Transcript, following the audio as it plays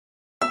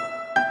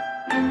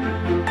Hello,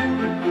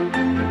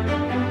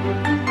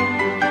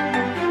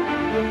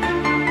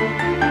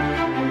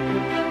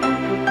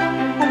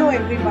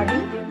 everybody,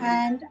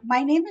 and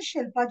my name is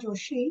Shilpa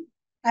Joshi.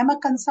 I'm a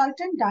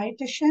consultant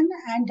dietitian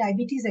and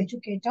diabetes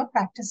educator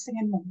practicing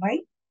in Mumbai,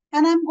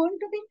 and I'm going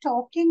to be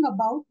talking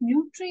about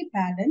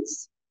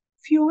Nutribalance,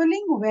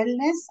 fueling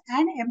wellness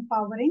and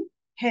empowering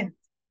health.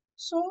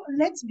 So,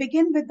 let's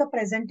begin with the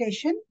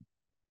presentation.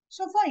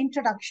 So, for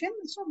introduction,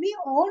 we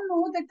all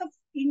know that the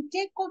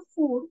intake of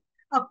food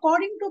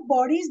according to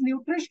body's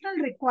nutritional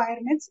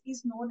requirements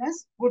is known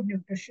as good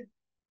nutrition.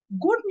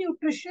 Good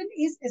nutrition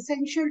is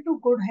essential to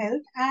good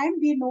health, and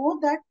we know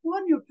that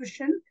poor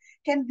nutrition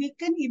can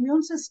weaken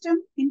immune system,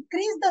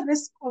 increase the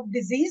risk of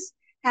disease,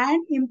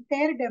 and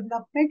impair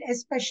development,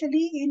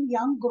 especially in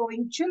young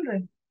growing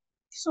children.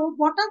 So,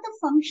 what are the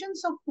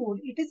functions of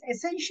food? It is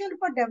essential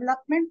for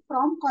development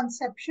from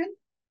conception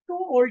to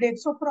old age.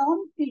 So,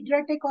 from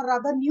pediatric or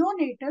rather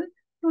neonatal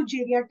to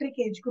geriatric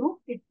age group,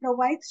 it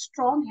provides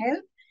strong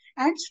health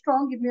and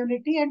strong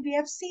immunity. And we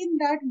have seen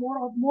that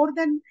more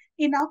than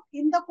enough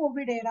in the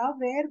COVID era,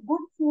 where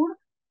good food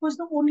was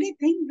the only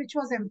thing which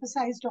was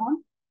emphasized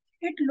on.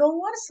 It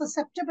lowers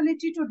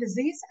susceptibility to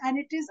disease, and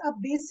it is a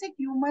basic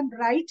human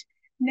right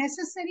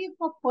necessary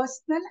for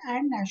personal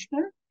and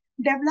national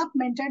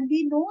development. And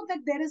we know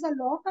that there is a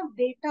lot of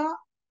data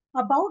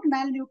about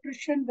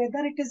malnutrition,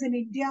 whether it is in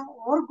India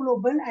or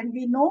global. And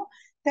we know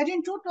that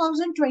in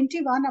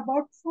 2021,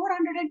 about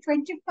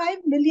 425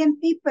 million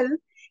people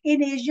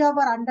in Asia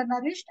were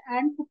undernourished,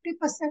 and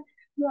 50%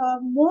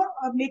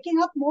 making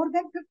up more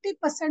than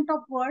 50%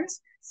 of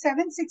world's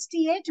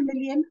 768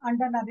 million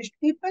undernourished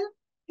people.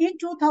 In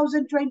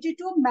 2022,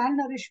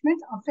 malnourishment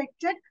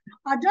affected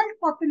adult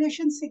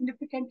population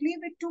significantly,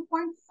 with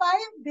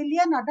 2.5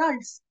 billion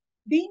adults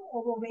being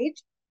overweight,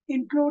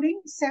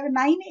 including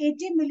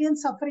 980 million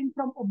suffering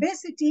from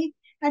obesity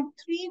and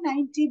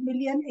 390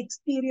 million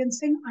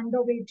experiencing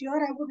underweight. Here,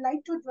 I would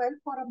like to dwell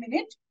for a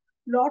minute.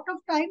 Lot of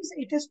times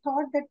it is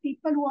thought that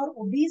people who are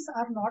obese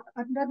are not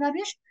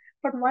undernourished,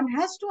 but one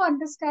has to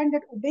understand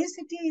that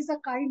obesity is a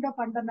kind of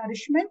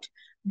undernourishment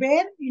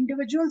where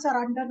individuals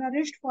are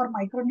undernourished for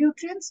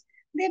micronutrients.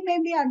 They may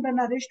be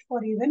undernourished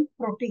for even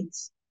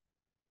proteins.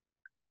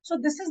 So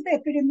this is the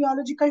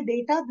epidemiological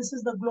data. This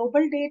is the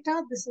global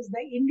data. This is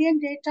the Indian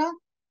data,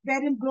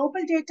 where in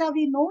global data,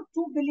 we know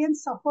 2 billion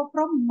suffer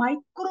from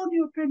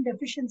micronutrient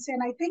deficiency.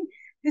 And I think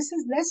this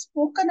is less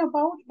spoken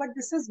about, but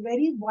this is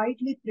very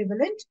widely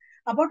prevalent.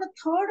 About a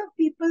third of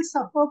people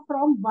suffer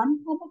from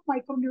one form of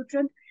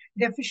micronutrient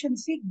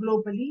deficiency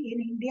globally. In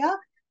India,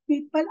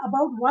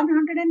 about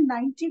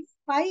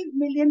 195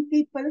 million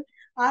people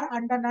are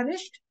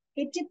undernourished.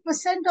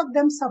 80% of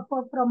them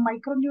suffer from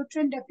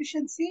micronutrient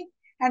deficiency.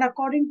 And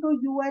according to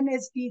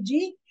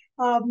UNSDG,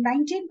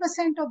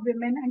 19% of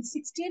women and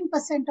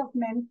 16% of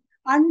men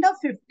under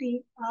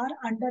 50 are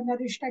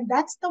undernourished. And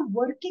that's the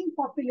working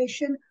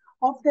population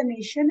of the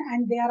nation.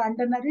 And they are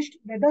undernourished,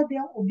 whether they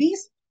are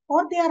obese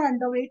or they are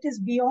underweight is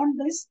beyond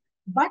this.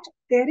 But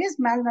there is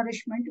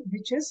malnourishment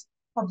which is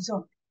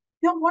observed.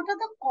 Now, what are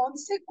the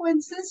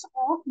consequences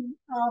of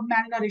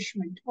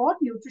malnourishment or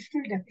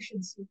nutritional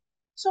deficiency?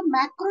 So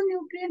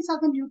macronutrients are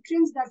the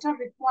nutrients that are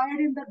required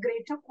in the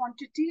greater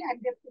quantity,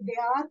 and they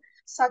are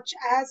such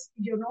as,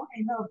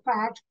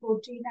 fat,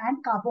 protein,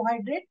 and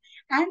carbohydrate.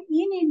 And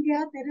in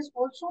India, there is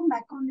also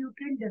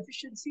macronutrient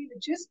deficiency,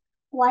 which is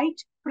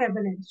quite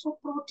prevalent. So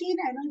protein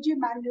energy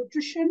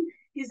malnutrition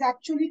is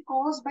actually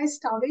caused by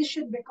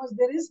starvation, because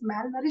there is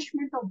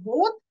malnourishment of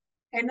both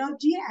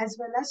energy as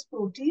well as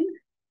protein.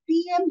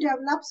 PM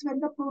develops when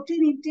the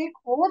protein intake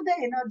or the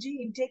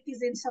energy intake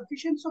is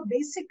insufficient. So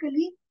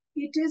basically,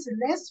 it is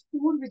less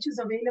food which is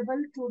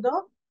available to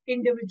the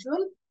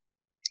individual.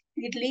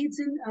 It leads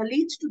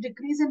to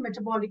decrease in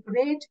metabolic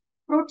rate,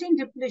 protein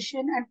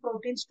depletion, and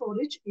protein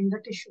storage in the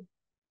tissue.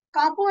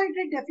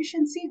 Carbohydrate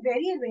deficiency,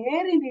 very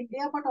rare in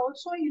India, but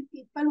also in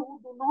people who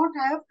do not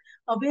have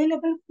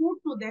available food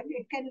to them.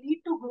 It can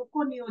lead to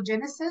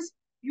gluconeogenesis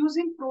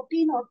using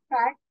protein or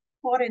fat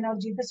for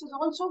energy. This is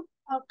also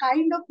a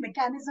kind of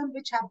mechanism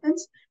which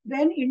happens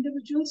when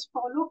individuals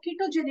follow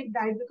ketogenic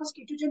diet, because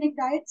ketogenic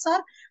diets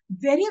are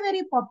very,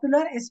 very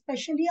popular,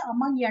 especially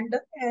among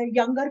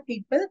younger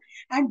people.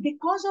 And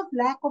because of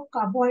lack of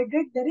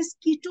carbohydrate, there is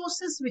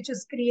ketosis which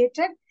is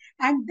created.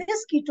 And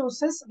this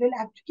ketosis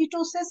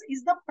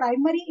is the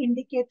primary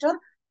indicator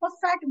of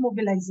fat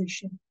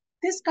mobilization.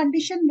 This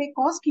condition may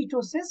cause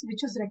ketosis,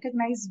 which is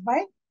recognized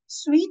by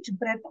sweet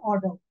breath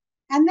odor.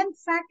 And then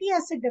fatty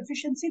acid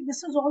deficiency,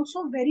 this is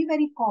also very,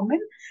 very common,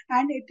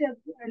 and it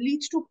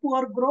leads to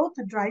poor growth,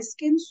 dry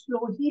skin,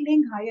 slow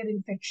healing, higher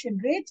infection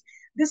rates.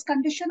 This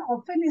condition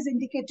often is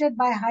indicated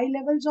by high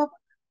levels of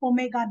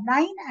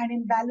omega-9 and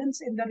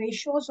imbalance in the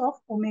ratios of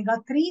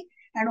omega-3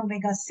 and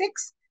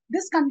omega-6.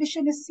 This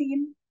condition is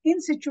seen in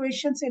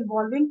situations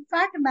involving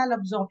fat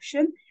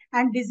malabsorption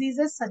and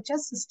diseases such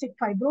as cystic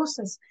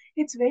fibrosis.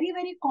 It's very,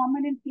 very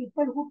common in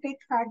people who take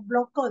fat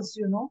blockers,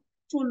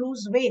 to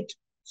lose weight.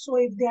 So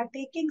if they are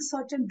taking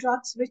certain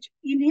drugs which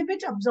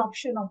inhibit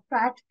absorption of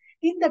fat,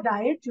 in the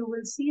diet, you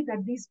will see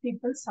that these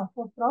people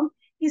suffer from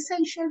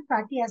essential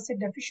fatty acid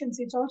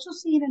deficiency. It's also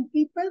seen in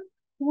people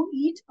who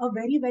eat a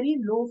very, very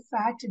low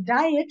fat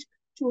diet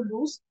to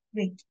lose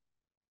weight.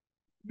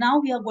 Now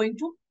we are going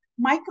to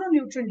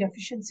micronutrient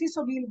deficiency.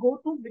 So we'll go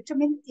to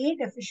vitamin A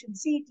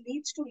deficiency. It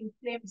leads to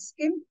inflamed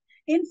skin,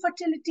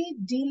 infertility,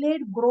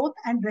 delayed growth,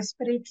 and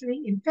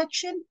respiratory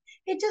infection.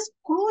 It is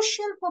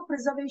crucial for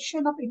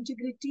preservation of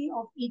integrity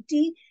of ET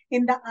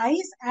in the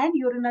eyes and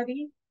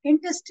urinary,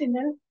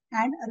 intestinal,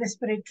 and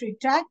respiratory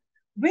tract.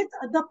 With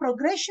the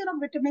progression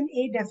of vitamin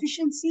A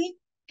deficiency,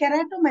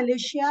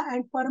 keratomalacia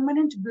and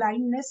permanent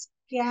blindness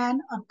can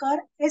occur,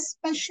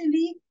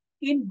 especially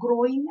in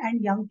growing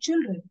and young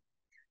children.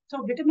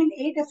 So vitamin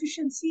A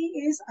deficiency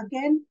is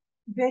again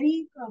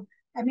very,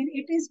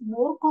 it is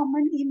more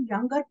common in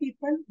younger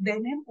people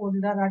than in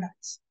older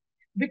adults.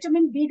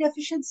 Vitamin B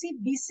deficiency,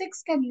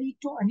 B6 can lead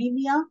to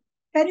anemia,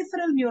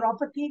 peripheral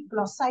neuropathy,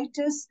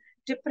 glossitis,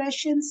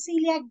 depression,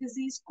 celiac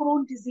disease,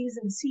 Crohn's disease,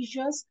 and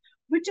seizures.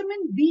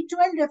 Vitamin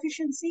B12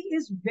 deficiency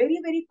is very,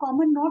 very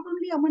common, not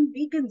only among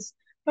vegans,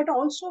 but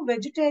also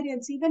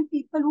vegetarians, even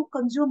people who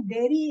consume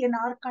dairy in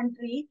our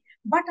country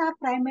but are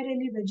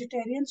primarily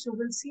vegetarians. You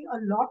will see a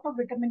lot of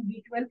vitamin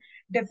B12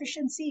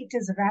 deficiency. It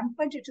is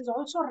rampant. It is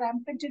also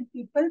rampant in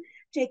people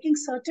taking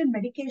certain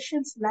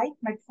medications like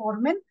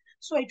metformin.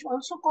 So it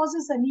also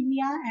causes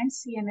anemia and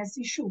CNS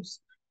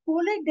issues.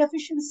 Folate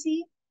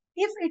deficiency,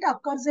 if it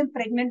occurs in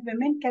pregnant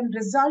women, can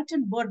result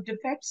in birth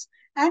defects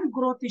and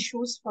growth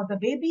issues for the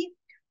baby.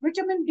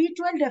 Vitamin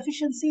B12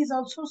 deficiency is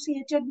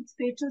associated with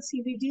fatal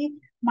CVD,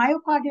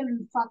 myocardial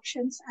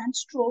infarctions, and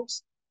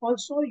strokes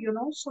also,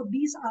 so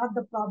these are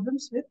the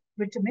problems with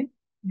vitamin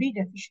B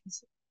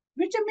deficiency.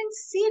 Vitamin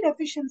C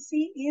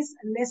deficiency is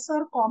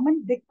lesser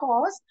common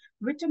because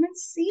vitamin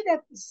C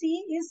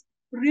is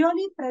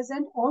really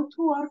present all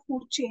through our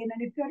food chain.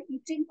 And if you're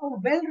eating a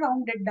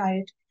well-rounded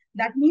diet,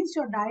 that means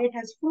your diet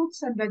has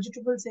fruits and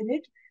vegetables in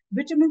it.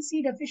 Vitamin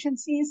C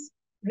deficiency is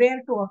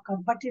rare to occur.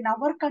 But in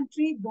our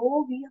country,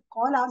 though we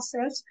call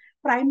ourselves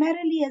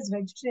primarily as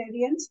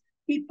vegetarians,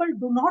 people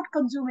do not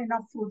consume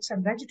enough fruits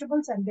and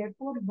vegetables, and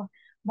therefore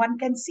one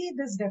can see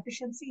this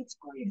deficiency.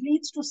 It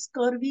leads to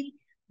scurvy,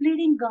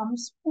 bleeding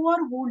gums, poor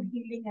wound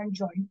healing, and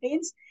joint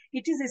pains.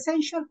 It is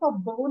essential for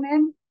bone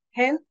and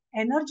health,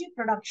 energy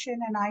production,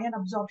 and iron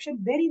absorption.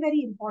 Very,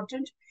 very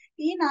important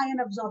in iron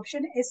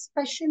absorption,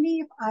 especially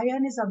if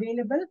iron is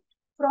available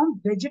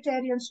from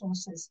vegetarian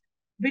sources.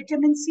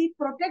 Vitamin C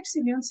protects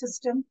immune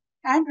system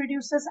and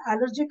reduces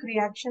allergic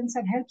reactions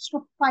and helps to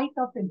fight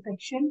off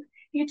infection.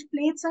 It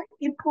plays an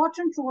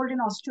important role in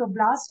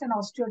osteoblast and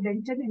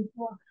osteodentin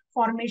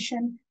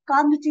formation,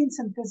 carnitine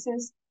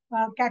synthesis,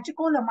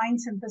 catecholamine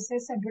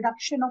synthesis, and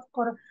reduction of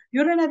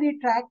urinary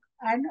tract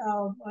and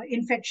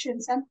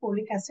infections and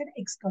folic acid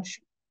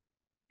excursion.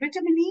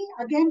 Vitamin E,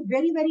 again,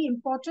 very, very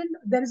important.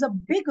 There is a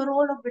big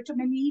role of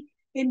vitamin E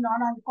in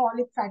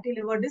non-alcoholic fatty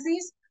liver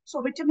disease.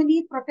 So vitamin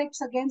E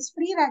protects against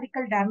free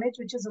radical damage,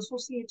 which is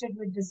associated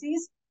with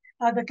disease.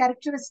 The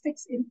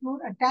characteristics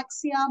include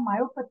ataxia,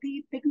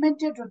 myopathy,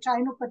 pigmented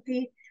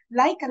retinopathy,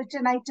 like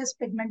retinitis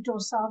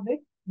pigmentosa with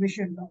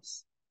vision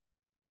loss.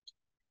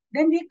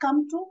 Then we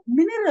come to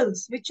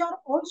minerals, which are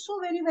also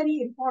very, very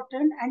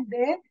important, and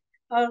their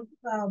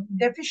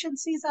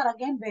deficiencies are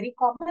again very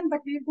common.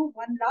 But we'll do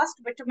one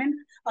last vitamin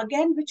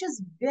again, which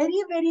is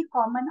very, very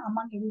common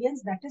among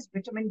Indians, that is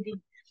vitamin D.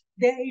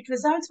 It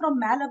results from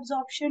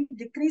malabsorption,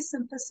 decreased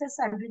synthesis,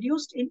 and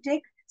reduced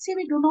intake. See,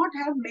 we do not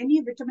have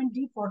many vitamin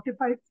D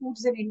fortified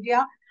foods in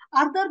India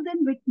other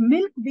than with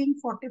milk being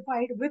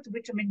fortified with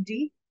vitamin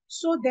D.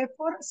 So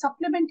therefore,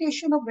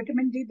 supplementation of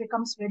vitamin D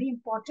becomes very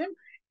important,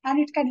 and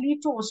it can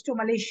lead to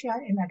osteomalacia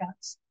in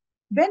adults.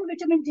 When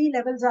vitamin D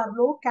levels are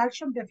low,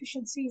 calcium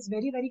deficiency is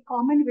very, very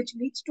common, which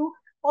leads to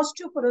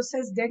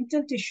osteoporosis,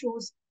 dental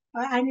tissues,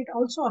 and it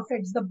also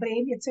affects the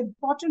brain. It's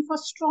important for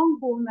strong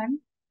bone and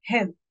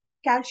health.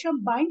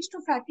 Calcium binds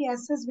to fatty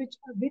acids,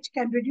 which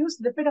can reduce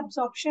lipid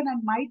absorption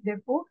and might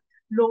therefore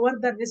lower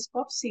the risk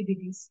of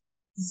CVDs.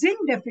 Zinc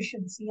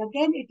deficiency,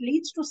 again, it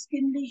leads to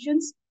skin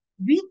lesions,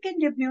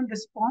 weakened immune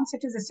response.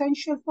 It is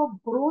essential for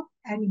growth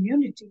and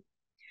immunity.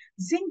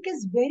 Zinc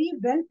is very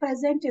well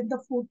present in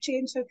the food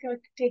chain. So if you're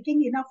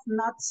taking enough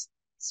nuts,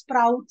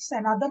 sprouts,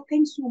 and other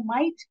things, you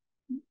might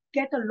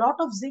get a lot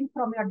of zinc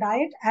from your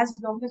diet as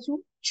long as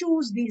you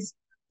choose these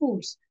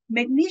foods.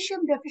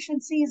 Magnesium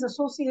deficiency is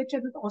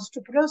associated with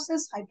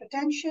osteoporosis,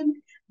 hypertension,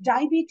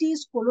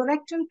 diabetes,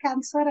 colorectal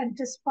cancer, and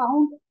it is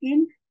found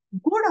in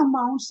good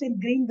amounts in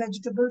green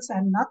vegetables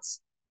and nuts.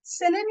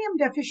 Selenium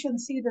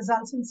deficiency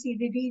results in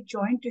CVD,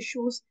 joint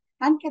issues,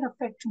 and can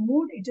affect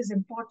mood. It is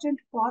important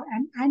for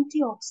an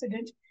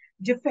antioxidant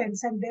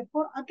defense, and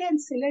therefore again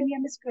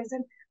selenium is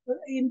present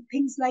in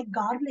things like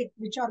garlic,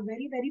 which are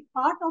very, very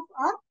part of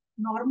our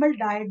normal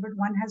diet, but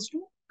one has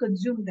to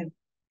consume them.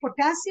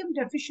 Potassium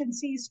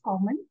deficiency is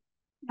common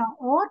now,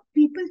 or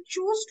people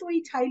choose to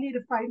eat highly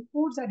refined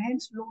foods and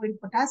hence low in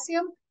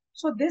potassium.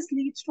 So this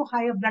leads to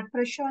higher blood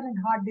pressure and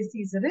heart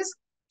disease risk.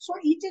 So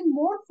eating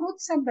more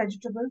fruits and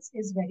vegetables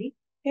is very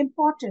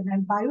important.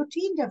 And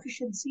biotin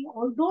deficiency,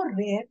 although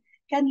rare,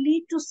 can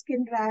lead to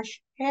skin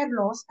rash, hair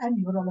loss, and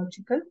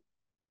neurological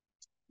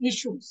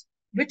issues.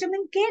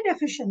 Vitamin K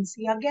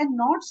deficiency, again,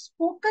 not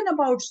spoken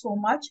about so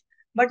much,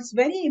 but it's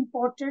very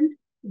important,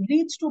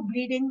 leads to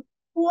bleeding,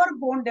 poor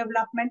bone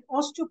development,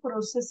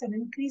 osteoporosis, and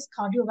increased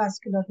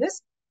cardiovascular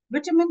risk.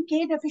 Vitamin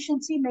K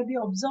deficiency may be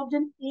observed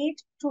in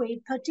 8 to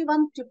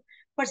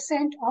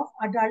 31% of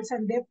adults,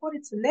 and therefore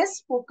it's less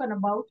spoken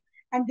about,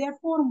 and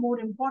therefore more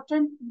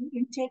important.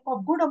 Intake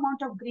of good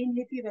amount of green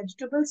leafy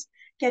vegetables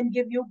can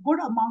give you good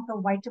amount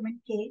of vitamin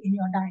K in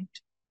your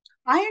diet.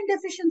 Iron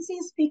deficiency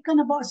is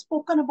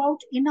spoken about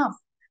enough,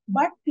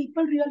 but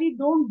people really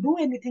don't do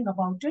anything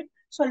about it.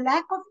 So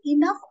lack of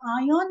enough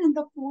iron in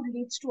the food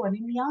leads to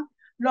anemia.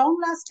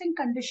 Long-lasting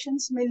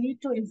conditions may lead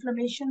to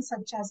inflammation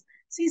such as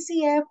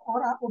CCF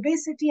or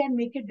obesity and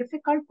make it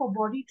difficult for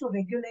body to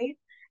regulate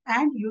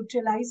and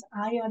utilize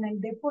iron.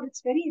 And therefore,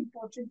 it's very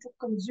important to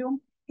consume,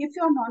 if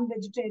you're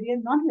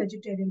non-vegetarian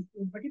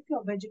food. But if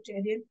you're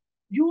vegetarian,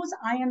 use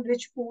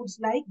iron-rich foods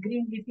like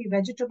green leafy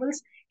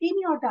vegetables in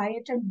your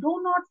diet, and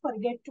do not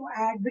forget to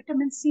add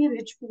vitamin C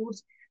rich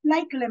foods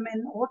like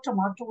lemon or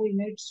tomato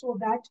in it so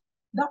that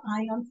the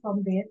iron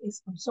from there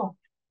is absorbed.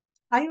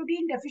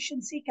 Iodine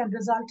deficiency can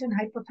result in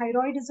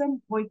hypothyroidism,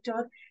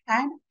 goiter,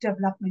 and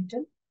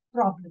developmental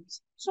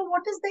problems. So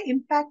what is the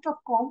impact of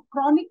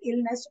chronic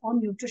illness on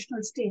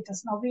nutritional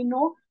status? Now we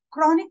know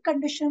chronic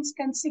conditions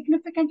can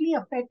significantly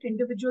affect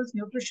individuals'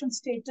 nutrition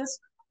status,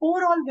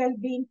 overall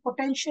well-being,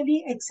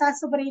 potentially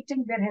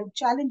exacerbating their health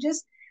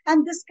challenges,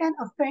 and this can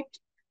affect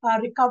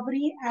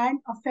recovery and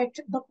affect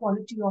the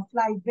quality of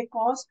life,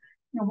 because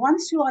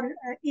once you are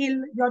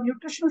ill, your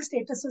nutritional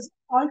status is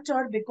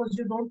altered because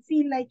you don't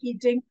feel like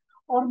eating,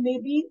 or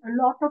maybe a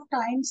lot of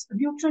times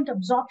nutrient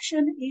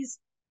absorption is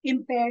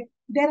impaired.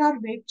 There are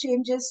weight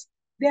changes.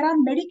 There are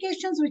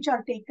medications which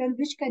are taken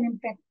which can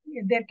impact.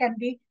 There can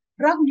be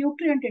drug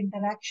nutrient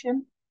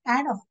interaction,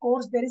 and of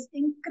course there is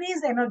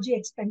increased energy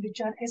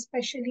expenditure,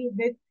 especially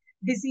with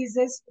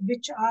diseases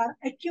which are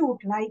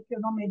acute, like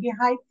maybe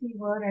high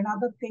fever and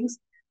other things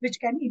which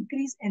can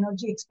increase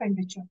energy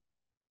expenditure.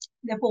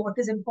 Therefore, what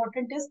is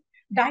important is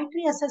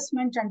dietary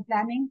assessment and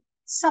planning.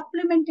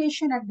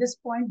 Supplementation at this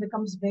point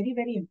becomes very,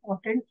 very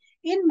important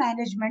in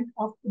management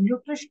of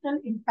nutritional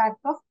impact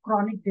of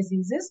chronic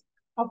diseases.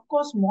 Of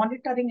course,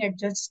 monitoring,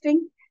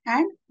 adjusting,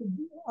 and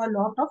a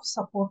lot of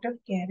supportive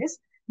care is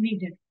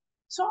needed.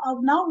 So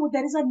now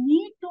there is a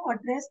need to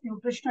address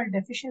nutritional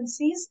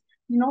deficiencies.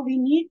 We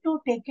need to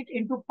take it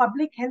into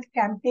public health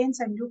campaigns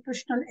and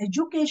nutritional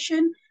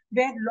education,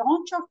 where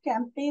launch of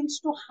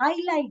campaigns to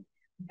highlight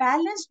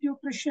balanced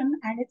nutrition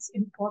and its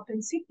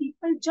importance. See,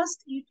 people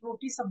just eat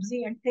roti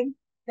sabzi and think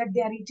that they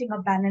are eating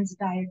a balanced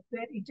diet,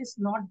 where it is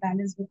not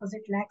balanced because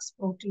it lacks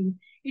protein,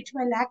 it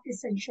may lack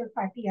essential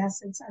fatty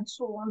acids, and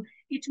so on.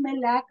 It may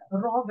lack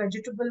raw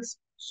vegetables,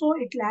 so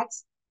it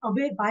lacks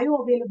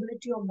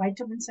bioavailability of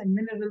vitamins and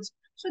minerals.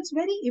 So it's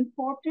very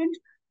important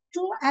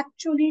to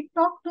actually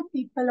talk to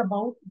people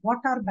about what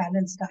are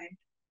balanced diet.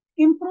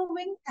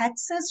 Improving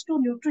access to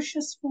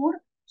nutritious food,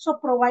 so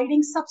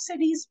providing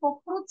subsidies for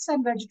fruits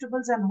and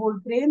vegetables and whole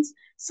grains,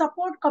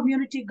 support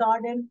community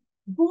garden,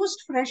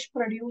 boost fresh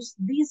produce,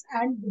 these,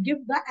 and give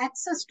the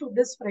access to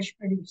this fresh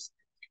produce.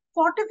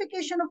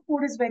 Fortification of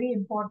food is very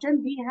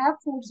important. We have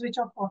foods which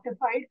are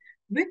fortified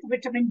with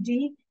vitamin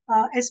D,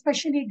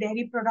 especially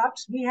dairy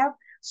products. We have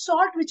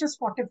salt which is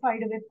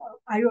fortified with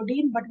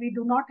iodine, but we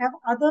do not have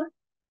other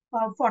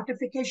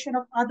fortification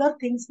of other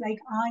things like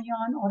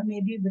iron or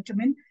maybe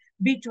vitamin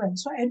B12.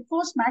 So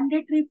enforce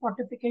mandatory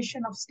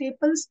fortification of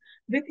staples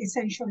with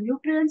essential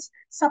nutrients.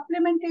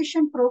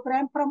 Supplementation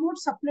program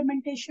promotes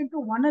supplementation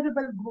to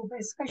vulnerable group,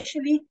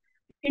 especially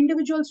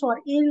individuals who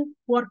are ill,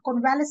 who are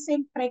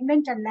convalescing,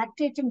 pregnant and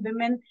lactating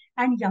women,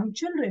 and young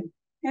children.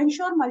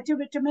 Ensure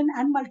multivitamin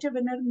and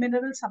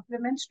multimineral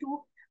supplements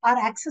are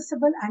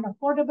accessible and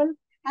affordable,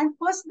 and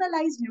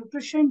personalized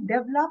nutrition.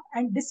 Develop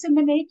and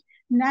disseminate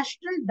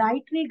national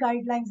dietary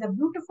guidelines, are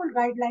beautiful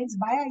guidelines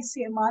by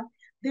ICMR.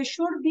 They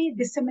should be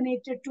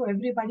disseminated to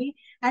everybody,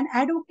 and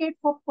advocate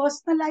for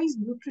personalized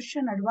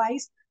nutrition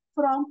advice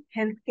from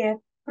healthcare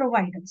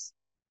providers.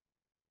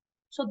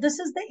 So this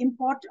is the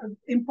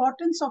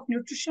importance of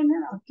nutrition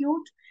in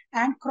acute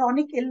and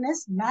chronic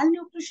illness.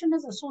 Malnutrition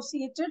is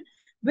associated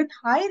with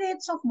high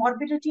rates of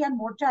morbidity and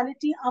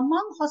mortality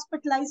among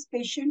hospitalized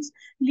patients,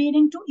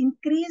 leading to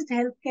increased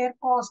healthcare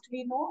cost.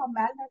 We know a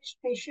malnourished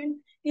patient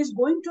is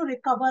going to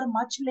recover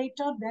much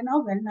later than a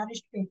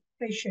well-nourished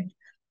patient.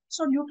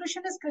 So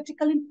nutrition is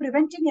critical in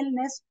preventing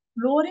illness,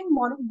 lowering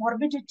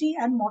morbidity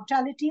and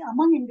mortality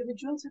among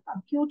individuals with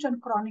acute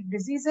and chronic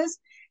diseases.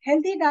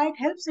 Healthy diet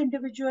helps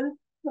individuals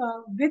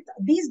with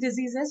these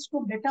diseases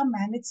to better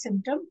manage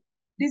symptoms.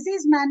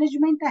 Disease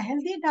management, a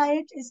healthy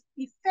diet is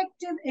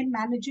effective in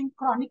managing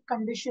chronic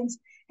conditions,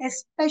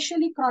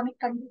 especially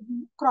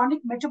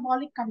chronic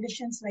metabolic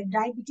conditions like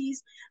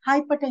diabetes,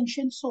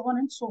 hypertension, so on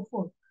and so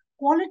forth.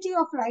 Quality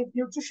of life,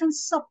 nutrition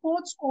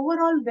supports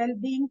overall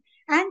well-being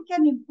and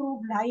can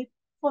improve life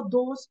for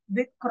those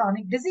with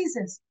chronic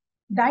diseases.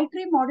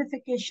 Dietary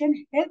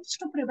modification helps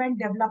to prevent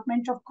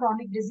development of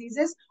chronic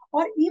diseases,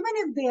 or even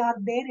if they are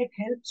there, it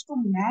helps to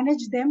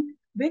manage them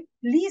with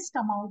least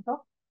amount of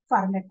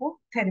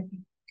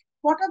pharmacotherapy.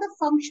 What are the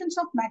functions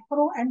of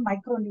macro and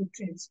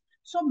micronutrients?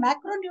 So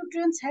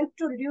macronutrients help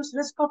to reduce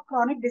risk of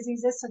chronic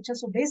diseases such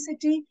as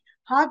obesity,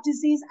 heart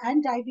disease,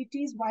 and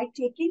diabetes by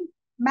taking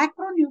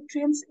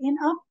macronutrients in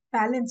a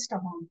balanced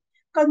amount.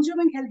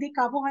 Consuming healthy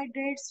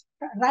carbohydrates,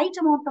 right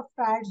amount of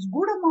fats,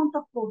 good amount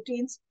of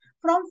proteins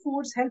from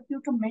foods help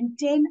you to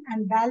maintain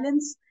and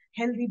balance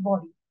healthy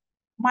body.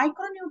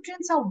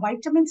 Micronutrients are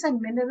vitamins and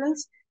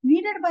minerals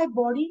needed by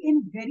body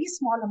in very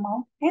small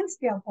amount, hence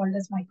they are called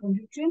as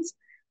micronutrients.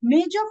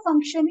 Major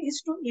function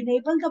is to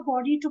enable the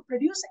body to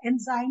produce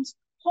enzymes,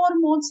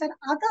 hormones, and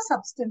other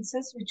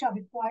substances which are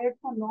required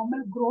for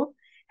normal growth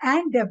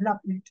and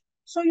development.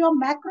 So your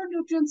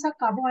macronutrients are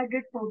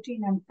carbohydrate,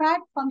 protein, and fat,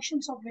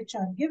 functions of which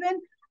are given.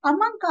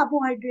 Among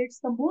carbohydrates,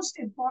 the most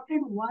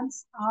important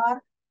ones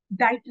are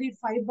dietary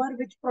fiber,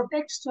 which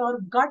protects your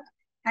gut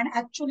and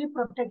actually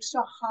protects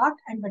your heart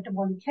and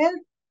metabolic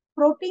health.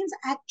 Proteins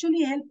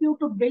actually help you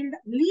to build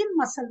lean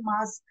muscle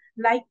mass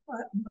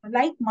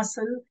like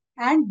muscle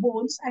and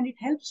bones, and it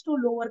helps to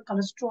lower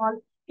cholesterol,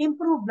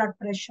 improve blood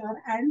pressure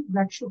and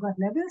blood sugar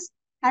levels.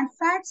 And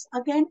fats,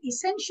 again,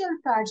 essential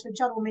fats,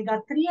 which are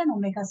omega-3 and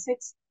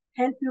omega-6,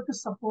 help you to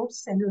support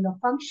cellular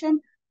function.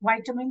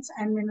 Vitamins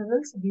and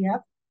minerals we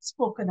have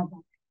spoken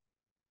about.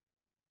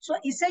 So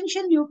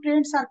essential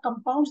nutrients are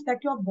compounds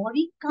that your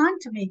body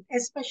can't make,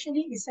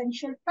 especially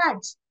essential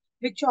fats,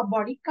 which your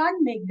body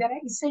can't make. There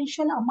are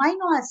essential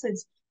amino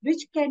acids,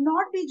 which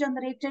cannot be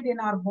generated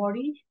in our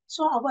body.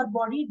 So our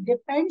body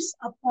depends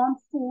upon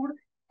food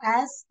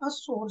as a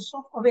source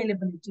of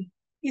availability.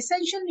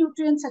 Essential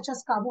nutrients such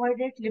as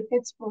carbohydrate,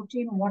 lipids,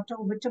 protein, water,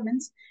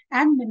 vitamins,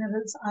 and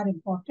minerals are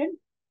important.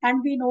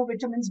 And we know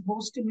vitamins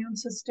boost immune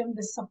system,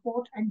 they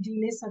support and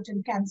delay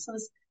certain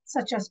cancers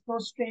such as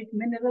prostate.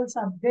 Minerals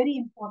are very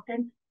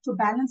important to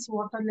balance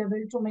water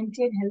level, to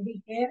maintain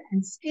healthy hair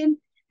and skin.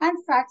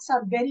 And fats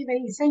are very,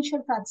 very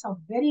essential. Fats are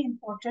very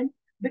important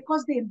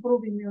because they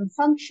improve immune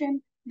function,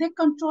 they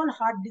control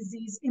heart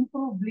disease,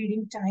 improve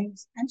bleeding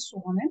times, and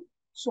so on and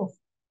so forth.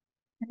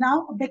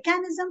 Now,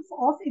 mechanism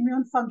of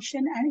immune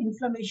function and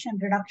inflammation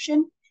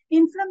reduction.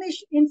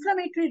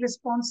 Inflammatory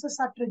responses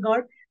are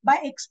triggered by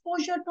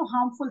exposure to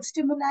harmful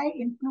stimuli,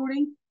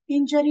 including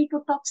injury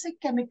to toxic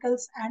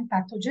chemicals and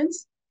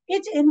pathogens.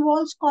 It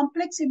involves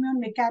complex immune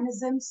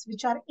mechanisms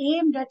which are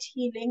aimed at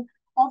healing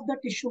of the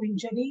tissue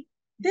injury.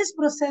 This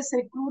process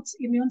recruits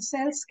immune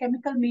cells,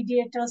 chemical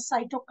mediators,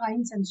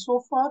 cytokines, and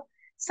so forth.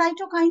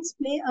 Cytokines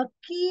play a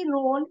key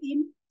role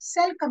in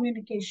cell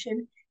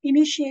communication,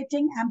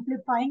 initiating,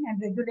 amplifying,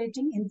 and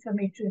regulating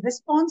inflammatory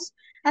response.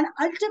 And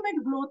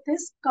ultimate growth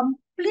is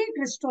complete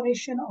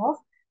restoration of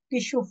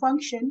tissue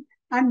function,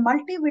 and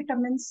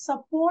multivitamins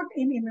support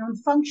in immune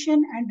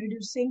function and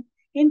reducing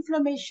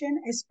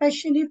inflammation,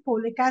 especially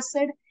folic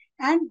acid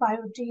and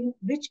biotin,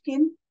 which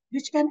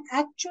can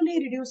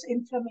actually reduce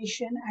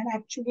inflammation and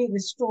actually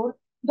restore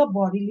the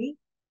bodily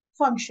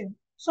function.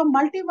 So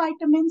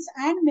multivitamins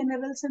and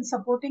minerals in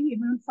supporting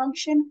immune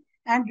function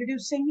and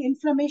reducing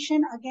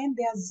inflammation. Again,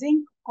 they are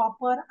zinc,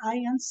 copper,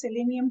 iron,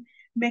 selenium,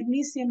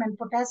 magnesium, and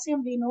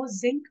potassium. We know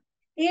zinc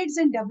aids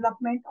in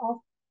development of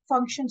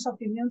functions of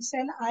immune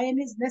cell. Iron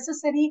is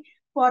necessary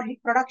for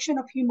production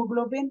of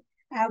hemoglobin,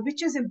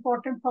 which is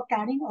important for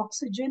carrying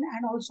oxygen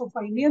and also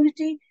for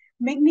immunity.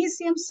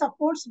 Magnesium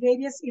supports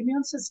various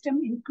immune system,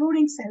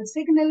 including cell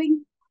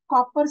signaling.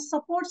 Copper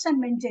supports and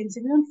maintains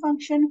immune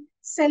function.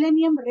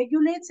 Selenium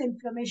regulates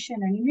inflammation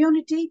and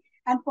immunity.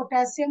 And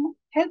potassium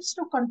helps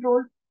to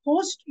control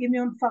host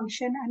immune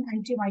function and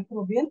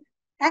antimicrobial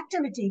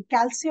activity.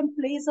 Calcium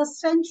plays a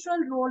central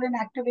role in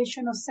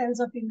activation of cells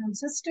of immune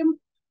system.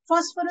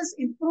 Phosphorus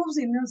improves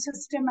immune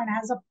system and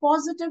has a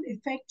positive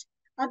effect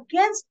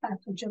against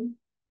pathogen.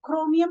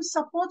 Chromium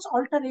supports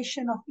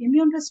alteration of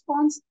immune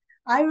response.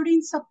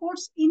 Iodine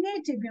supports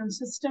innate immune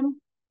system.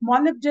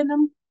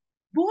 Molybdenum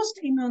boost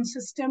immune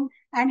system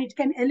and it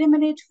can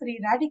eliminate free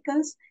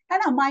radicals.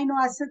 And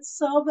amino acids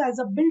serve as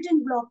a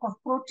building block of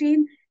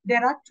protein.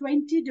 There are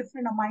 20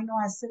 different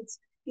amino acids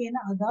in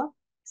our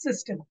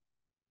system.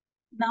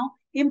 Now,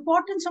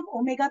 importance of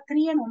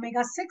omega-3 and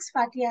omega-6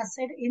 fatty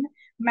acid in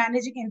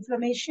managing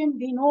inflammation.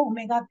 We know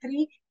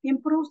omega-3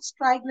 improves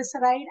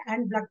triglyceride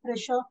and blood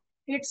pressure.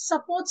 It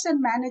supports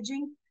in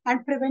managing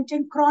and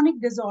preventing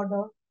chronic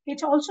disorder.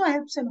 It also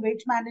helps in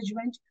weight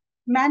management,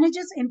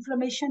 manages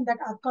inflammation that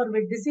occur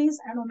with disease,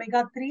 and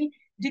omega-3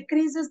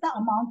 decreases the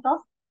amount of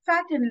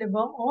fat in liver,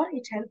 or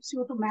it helps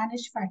you to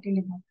manage fatty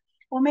liver.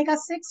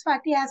 Omega-6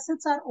 fatty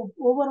acids are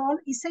overall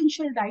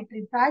essential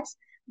dietary fats.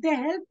 They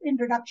help in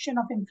reduction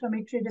of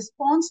inflammatory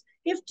response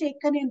if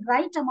taken in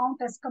right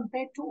amount as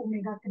compared to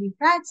omega-3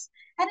 fats,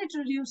 and it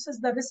reduces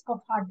the risk of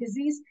heart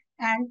disease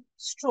and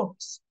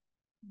strokes.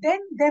 Then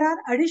there are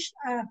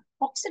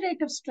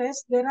oxidative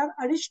stress. There are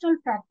additional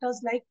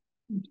factors like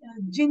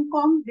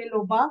ginkgo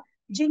biloba.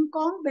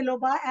 Ginkgo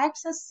biloba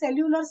acts as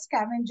cellular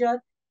scavenger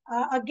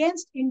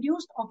against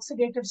induced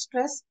oxidative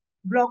stress.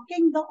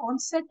 blocking the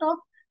onset of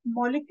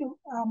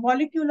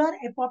molecular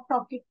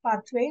apoptotic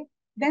pathway.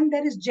 Then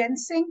there is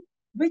ginseng,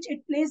 which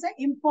it plays an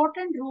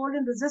important role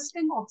in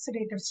resisting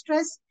oxidative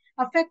stress,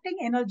 affecting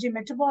energy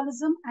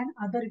metabolism and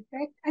other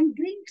effects. And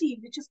green tea,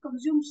 which is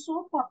consumed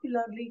so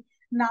popularly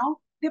now,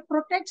 they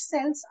protect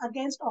cells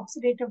against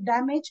oxidative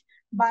damage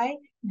by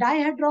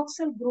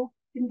dihydroxyl group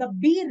in the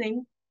B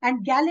ring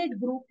and gallate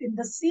group in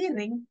the C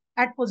ring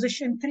at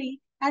position 3,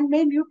 and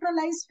may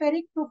neutralize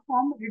ferric to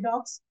form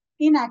redox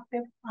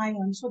inactive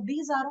ions. So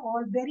these are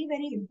all very,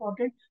 very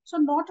important. So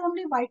not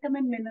only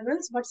vitamin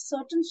minerals, but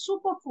certain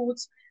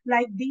superfoods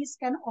like these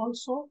can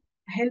also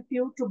help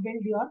you to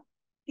build your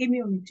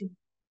immunity.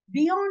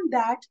 Beyond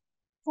that,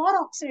 for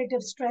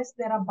oxidative stress,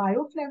 there are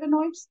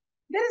bioflavonoids,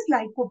 there is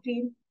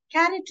lycopene,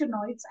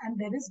 carotenoids, and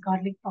there is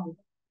garlic powder.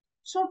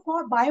 So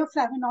for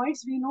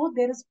bioflavonoids, we know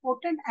there is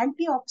potent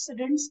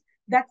antioxidants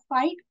that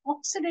fight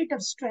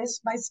oxidative stress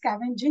by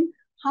scavenging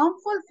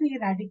harmful free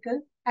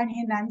radical and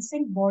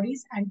enhancing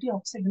body's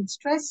antioxidant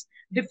stress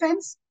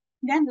defense.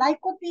 Then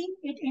lycopene,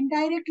 it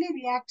indirectly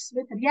reacts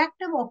with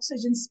reactive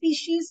oxygen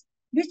species,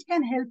 which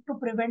can help to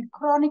prevent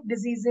chronic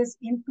diseases,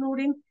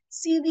 including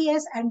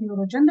CVS and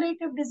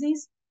neurodegenerative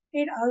disease.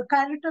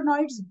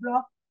 Carotenoids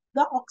block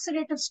the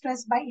oxidative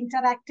stress by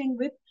interacting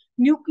with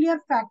nuclear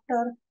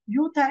factor,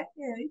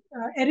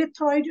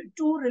 erythroid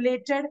 2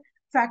 related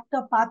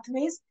factor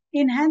pathways,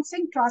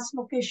 enhancing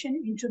translocation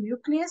into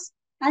nucleus.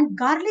 And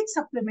garlic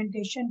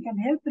supplementation can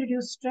help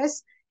reduce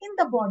stress in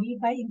the body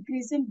by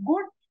increasing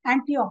good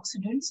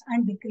antioxidants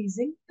and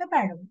decreasing the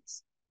bad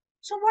ones.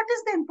 So, what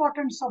is the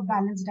importance of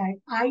balanced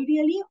diet?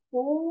 Ideally,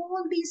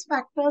 all these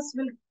factors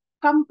will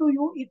come to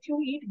you if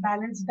you eat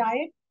balanced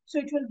diet. So,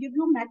 it will give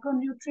you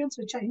macronutrients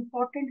which are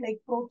important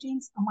like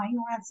proteins,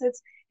 amino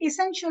acids,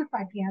 essential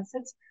fatty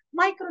acids,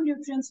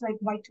 micronutrients like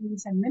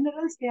vitamins and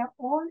minerals. They are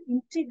all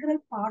integral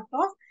part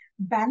of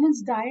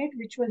balanced diet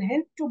which will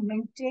help to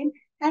maintain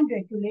and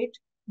regulate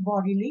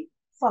bodily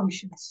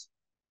functions.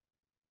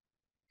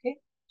 Okay.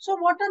 So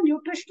what are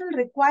nutritional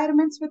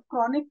requirements with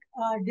chronic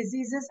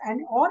diseases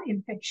and or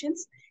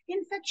infections?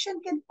 Infection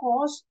can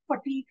cause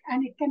fatigue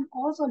and it can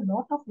cause a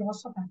lot of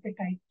loss of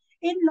appetite.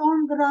 In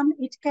long run,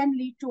 it can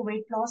lead to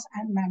weight loss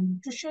and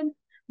malnutrition.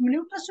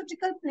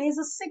 Nutraceutical plays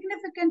a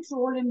significant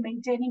role in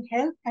maintaining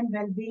health and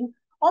well-being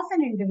of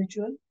an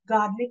individual.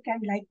 Garlic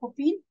and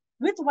lycopene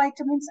with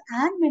vitamins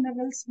and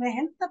minerals may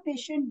help the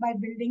patient by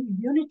building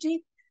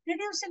immunity,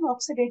 reducing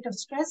oxidative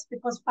stress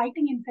because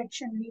fighting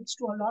infection leads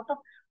to a lot of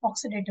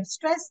oxidative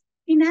stress,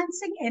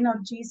 enhancing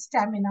energy,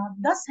 stamina,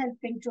 thus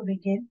helping to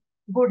regain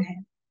good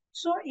health.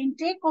 So,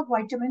 intake of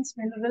vitamins,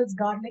 minerals,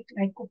 garlic,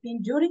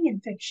 lycopene during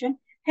infection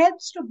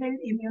helps to build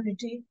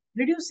immunity,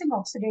 reducing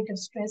oxidative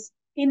stress,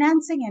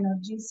 enhancing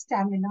energy,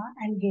 stamina,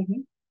 and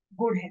gaining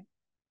good health.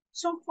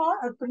 So, for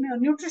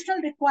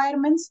nutritional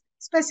requirements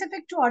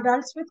specific to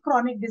adults with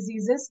chronic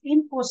diseases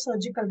in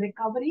post-surgical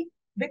recovery,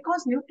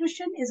 because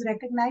nutrition is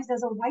recognized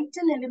as a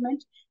vital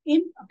element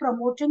in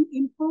promoting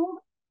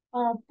improved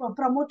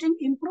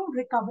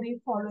recovery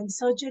following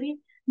surgery.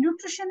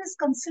 Nutrition is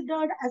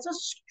considered as a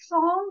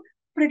strong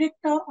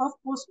predictor of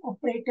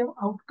post-operative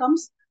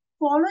outcomes.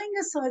 Following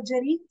a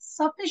surgery,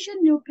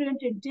 sufficient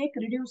nutrient intake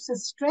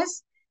reduces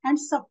stress and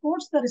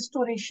supports the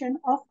restoration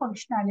of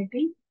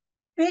functionality.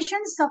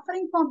 Patients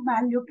suffering from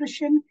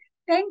malnutrition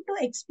tend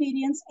to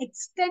experience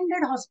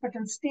extended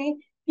hospital stay,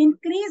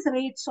 increased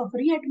rates of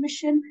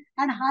readmission,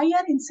 and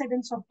higher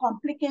incidence of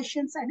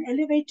complications and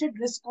elevated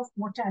risk of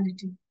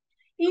mortality.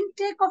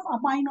 Intake of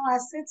amino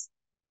acids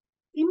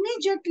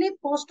immediately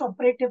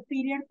post-operative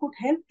period could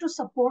help to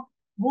support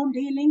wound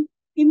healing,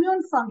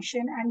 immune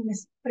function, and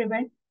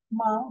prevent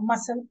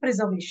muscle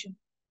preservation.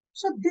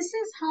 So this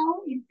is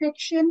how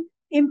infection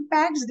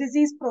impacts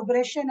disease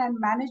progression and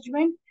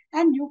management,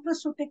 and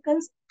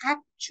nutraceuticals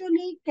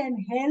actually can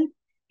help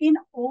in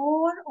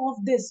all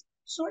of this.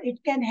 So it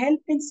can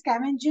help in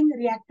scavenging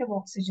reactive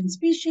oxygen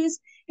species,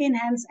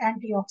 enhance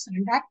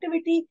antioxidant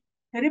activity,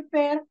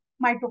 repair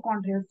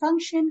mitochondrial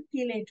function,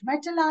 chelate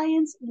metal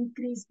ions,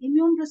 increase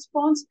immune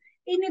response,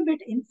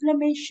 inhibit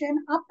inflammation,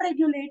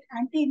 upregulate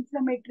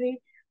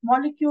anti-inflammatory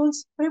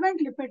molecules,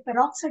 prevent lipid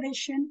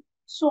peroxidation,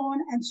 so on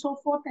and so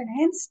forth, and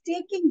hence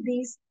taking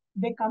these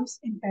becomes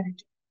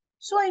imperative.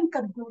 So in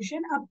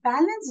conclusion, a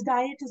balanced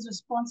diet is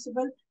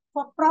responsible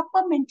for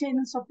proper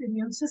maintenance of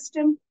immune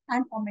system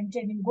and for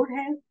maintaining good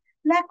health.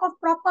 Lack of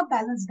proper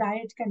balanced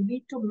diet can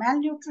lead to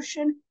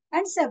malnutrition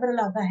and several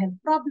other health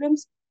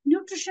problems.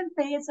 Nutrition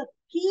plays a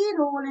key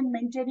role in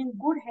maintaining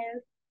good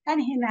health and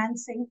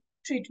enhancing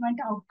treatment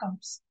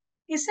outcomes.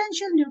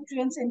 Essential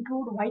nutrients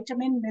include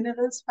vitamin,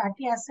 minerals,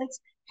 fatty acids,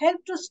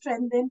 help to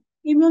strengthen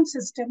immune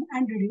system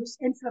and reduce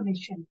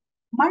inflammation.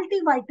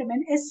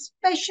 Multivitamin,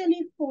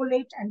 especially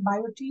folate and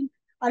biotin,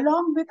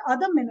 along with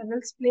other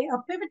minerals, play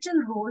a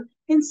pivotal role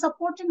in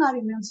supporting our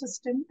immune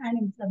system and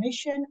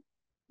inflammation.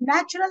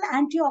 Natural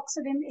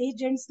antioxidant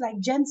agents like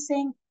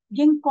ginseng,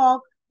 ginkgo,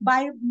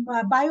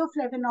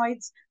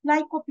 bioflavonoids,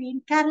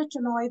 lycopene,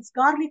 carotenoids,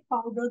 garlic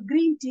powder,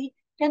 green tea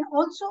can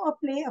also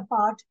play a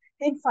part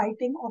in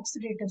fighting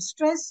oxidative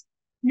stress.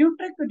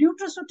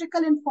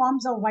 Nutraceutical in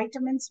forms of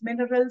vitamins,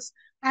 minerals,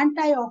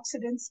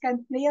 antioxidants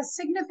can play a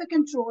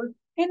significant role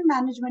in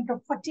management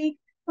of fatigue,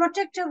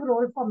 protective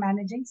role for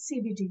managing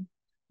CVD.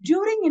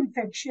 During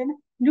infection,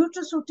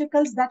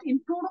 nutraceuticals that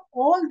include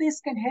all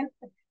this can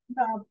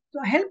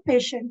help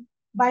patient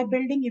by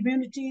building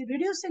immunity,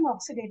 reducing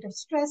oxidative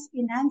stress,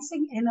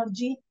 enhancing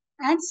energy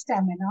and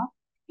stamina.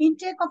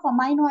 Intake of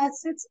amino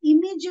acids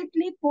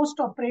immediately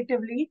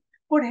post-operatively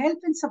could help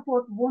in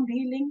support wound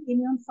healing,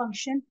 immune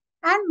function,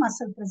 and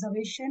muscle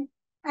preservation.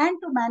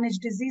 And to manage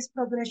disease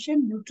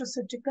progression,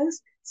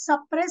 nutraceuticals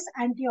suppress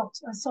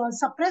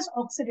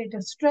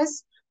oxidative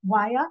stress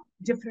via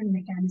different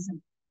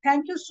mechanisms.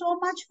 Thank you so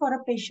much for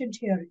a patient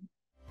hearing.